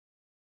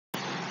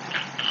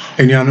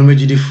Any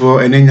anomedy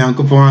for any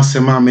Yankupon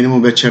Sema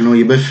minimum bechano,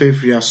 you be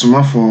free as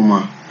summa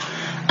forma.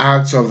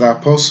 Acts of the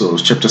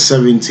Apostles, chapter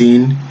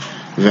 17,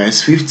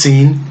 verse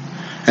 15,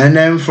 and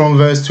then from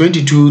verse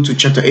 22 to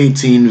chapter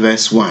 18,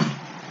 verse 1.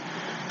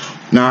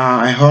 Now,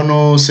 I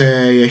honor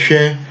say,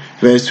 share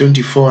verse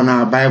 24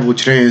 na Bible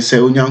train say,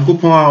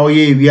 Unyankupon,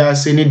 oye, we are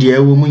saying,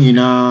 dear woman,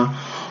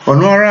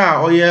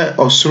 Honora, oye,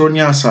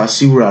 Osronia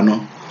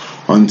Sasiurano,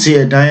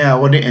 until a dia,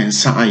 what the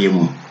ensa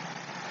ayemo.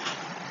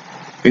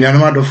 In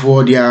another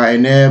for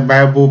the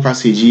Bible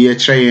passage, ye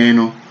tray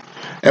no.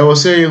 I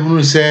was saying,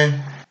 who say,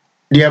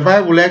 the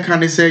Bible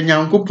can say,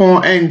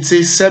 Yankupon and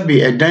say,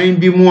 Sabi, a dime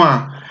be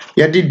more,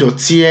 yadi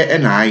dotier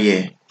and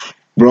aye.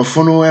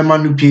 Brofono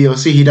Emanupi, or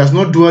say he does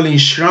not dwell in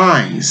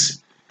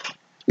shrines.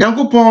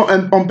 Yankupon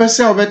and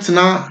Pompesa of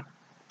Etna,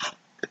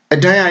 a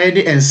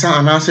diade and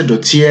san answer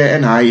dotier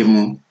and aye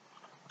mo.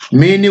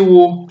 Many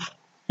wo,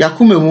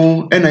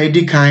 Yakumemo and I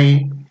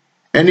decay,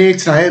 and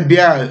it's a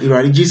beer,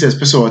 Jesus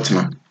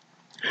Pesotna.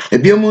 A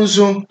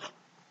biomunzo,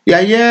 ya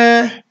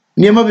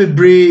Nema be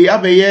brave,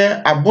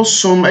 abeye, a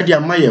bosom at your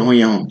maya.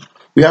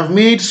 We have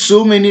made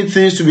so many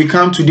things to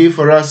become today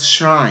for us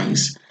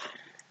shrines.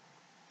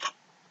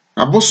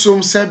 A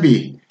bosom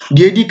sabi,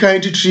 the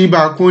kind to tree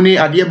balcony,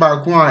 a dear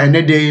balcony, and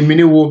a day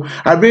miniwo,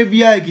 a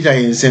bravia gita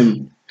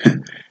yensem.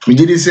 We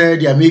did say,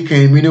 they are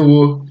making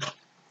miniwo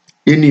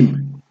in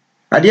him.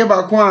 A dear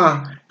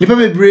balcony, never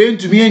be brave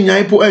to be a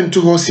nyaipo and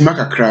to horse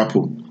maka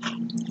crapo.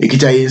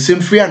 Ekita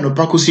yensem free and no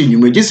pacosi, you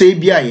may just say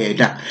be a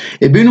yeda.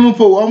 A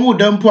binumupo, one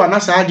dampo, and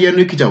as I dear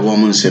no kita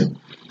woman sem.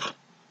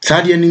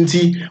 Sadia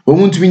ninti,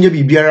 woman to me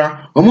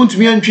biara, woman to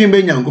me and train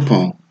ben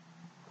yankupon.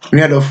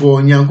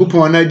 Therefore,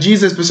 Yankupon na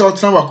Jesus besought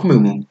some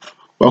wakumemu.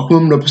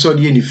 Wakum no episode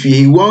any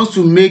fee. He wants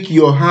to make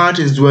your heart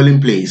his dwelling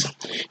place.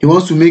 He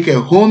wants to make a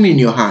home in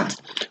your heart.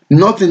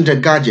 Not in the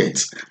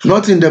gadgets,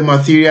 not in the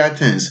material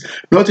things,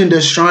 not in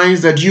the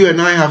shrines that you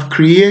and I have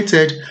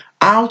created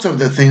out of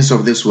the things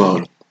of this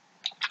world.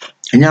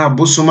 Nya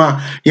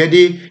abosoma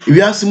yede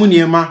wiasemu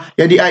niema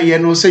yede aye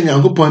no se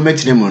Yankupon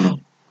metinem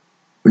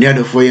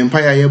Therefore,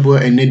 empire yebo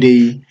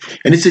enedei.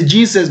 And it's a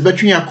Jesus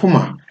between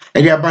akoma.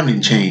 Edi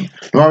abanin chain.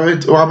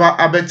 Waba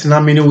abet na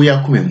many we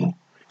akumemu.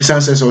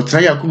 Isan says or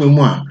try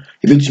akumemu a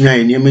ebetumi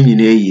aye niema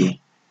nyina ye.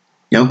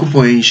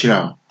 Yankupon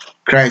nhyira.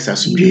 Christ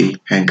asubye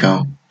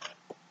enka.